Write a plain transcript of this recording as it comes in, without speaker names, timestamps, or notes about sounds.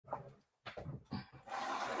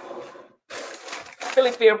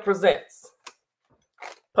Philly Field presents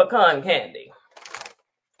pecan candy,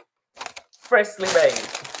 freshly made.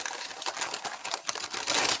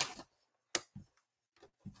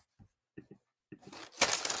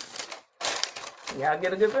 Y'all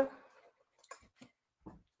get a good one?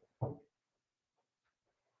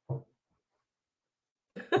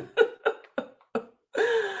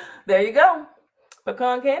 There you go.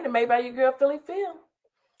 Pecan candy made by your girl Philly Field.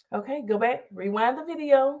 Okay, go back, rewind the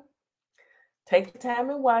video, take your time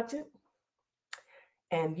and watch it,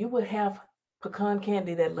 and you will have pecan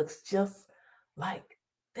candy that looks just like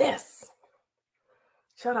this.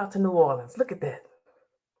 Shout out to New Orleans. Look at that.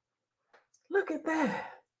 Look at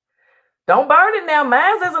that. Don't burn it now.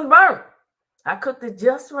 Mine isn't burnt. I cooked it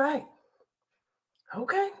just right.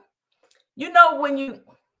 Okay. You know, when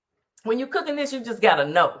you're cooking this, you just gotta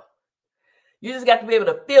know. You just got to be able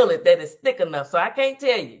to feel it, that it's thick enough. So I can't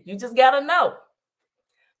tell you. You just got to know.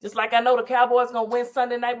 Just like I know the Cowboys going to win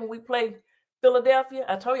Sunday night when we play Philadelphia.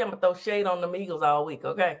 I told you I'm going to throw shade on them Eagles all week,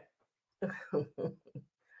 okay?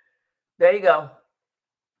 There you go.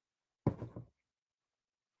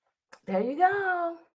 There you go.